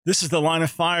This is The Line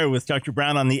of Fire with Dr.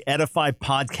 Brown on the Edify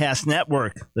Podcast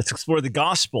Network. Let's explore the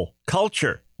gospel,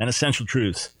 culture, and essential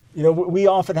truths. You know, we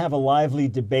often have a lively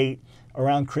debate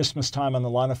around Christmas time on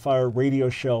the Line of Fire radio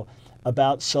show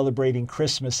about celebrating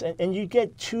Christmas. And you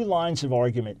get two lines of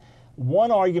argument.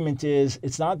 One argument is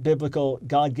it's not biblical.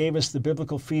 God gave us the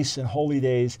biblical feasts and holy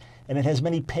days, and it has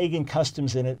many pagan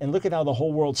customs in it. And look at how the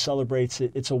whole world celebrates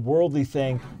it. It's a worldly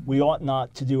thing. We ought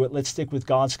not to do it. Let's stick with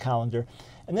God's calendar.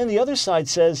 And then the other side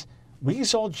says, we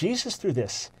exalt Jesus through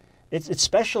this. It's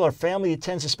special. Our family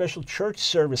attends a special church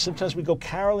service. Sometimes we go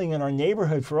caroling in our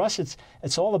neighborhood. For us,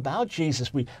 it's all about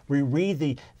Jesus. We read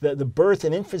the birth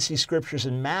and infancy scriptures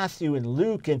in Matthew and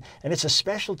Luke, and it's a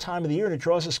special time of the year, and it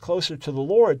draws us closer to the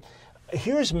Lord.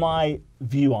 Here's my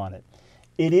view on it.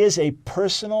 It is a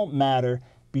personal matter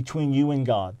between you and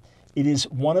God. It is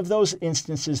one of those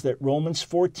instances that Romans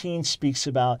 14 speaks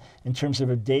about in terms of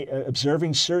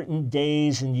observing certain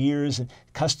days and years and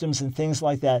customs and things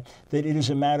like that, that it is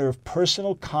a matter of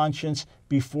personal conscience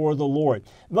before the Lord.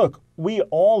 Look, we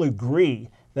all agree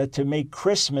that to make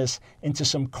Christmas into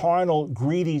some carnal,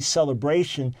 greedy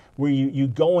celebration where you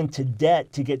go into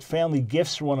debt to get family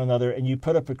gifts for one another and you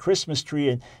put up a Christmas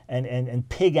tree and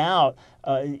pig out,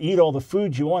 eat all the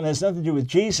food you want, it has nothing to do with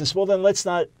Jesus, well then let's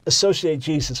not associate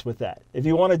Jesus with that. If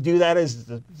you want to do that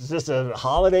as just a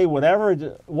holiday,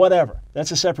 whatever,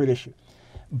 that's a separate issue.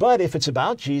 But if it's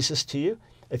about Jesus to you,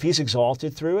 if he's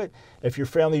exalted through it, if your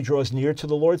family draws near to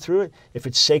the Lord through it, if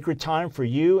it's sacred time for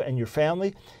you and your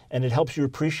family, and it helps you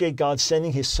appreciate God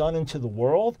sending his son into the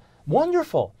world,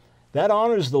 wonderful. That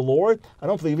honors the Lord. I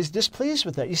don't believe he's displeased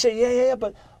with that. You say, yeah,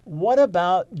 but what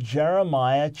about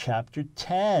Jeremiah chapter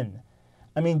 10?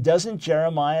 I mean, doesn't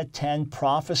Jeremiah 10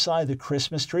 prophesy the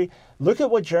Christmas tree? Look at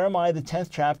what Jeremiah, the 10th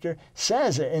chapter,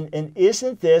 says. And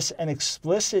isn't this an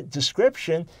explicit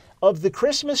description of the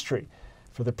Christmas tree?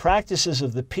 For the practices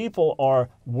of the people are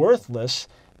worthless.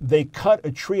 They cut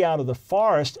a tree out of the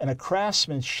forest, and a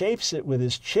craftsman shapes it with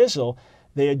his chisel.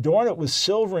 They adorn it with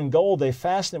silver and gold. They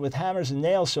fasten it with hammers and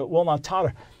nails so it will not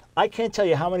totter. I can't tell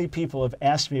you how many people have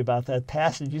asked me about that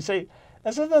passage. You say,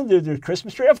 that's nothing to do with the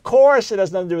Christmas tree. Of course it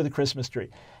has nothing to do with the Christmas tree.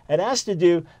 It has to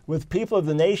do with people of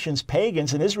the nations,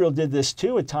 pagans, and Israel did this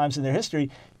too at times in their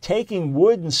history, taking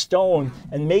wood and stone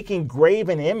and making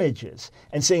graven images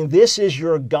and saying, this is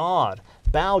your God.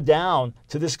 Bow down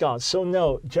to this God. So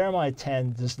no, Jeremiah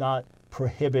 10 does not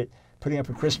prohibit putting up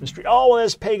a Christmas tree. Oh, well,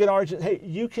 there's pagan origin. Hey,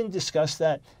 you can discuss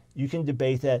that. You can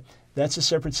debate that. That's a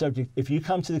separate subject. If you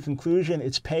come to the conclusion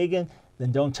it's pagan,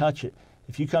 then don't touch it.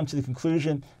 If you come to the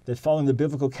conclusion that following the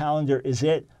biblical calendar is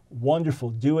it, wonderful,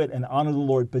 do it and honor the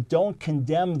Lord. But don't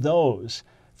condemn those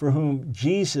for whom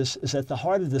Jesus is at the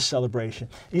heart of this celebration.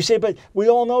 You say, but we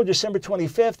all know December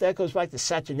 25th, that goes back to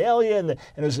Saturnalia and it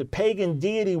was a pagan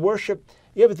deity worship.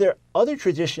 Yeah, but there are other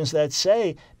traditions that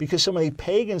say, because so many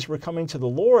pagans were coming to the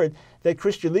Lord, that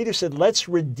Christian leaders said, let's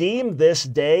redeem this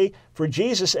day for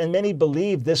Jesus. And many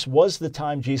believe this was the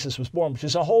time Jesus was born, which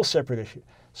is a whole separate issue.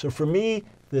 So for me,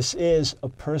 this is a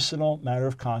personal matter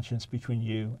of conscience between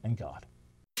you and God.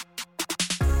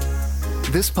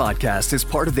 This podcast is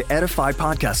part of the Edify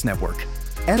Podcast Network.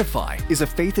 Edify is a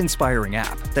faith-inspiring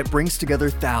app that brings together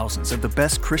thousands of the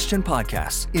best Christian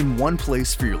podcasts in one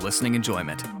place for your listening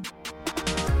enjoyment.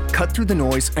 Cut through the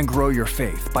noise and grow your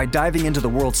faith by diving into the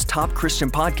world's top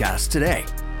Christian podcasts today.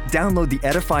 Download the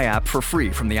Edify app for free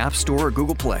from the App Store or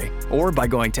Google Play, or by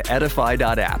going to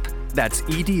edify.app. That's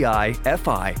edifi.app.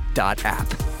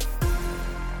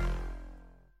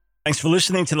 Thanks for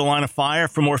listening to The Line of Fire.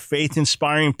 For more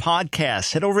faith-inspiring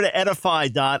podcasts, head over to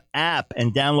edify.app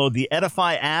and download the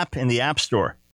Edify app in the App Store.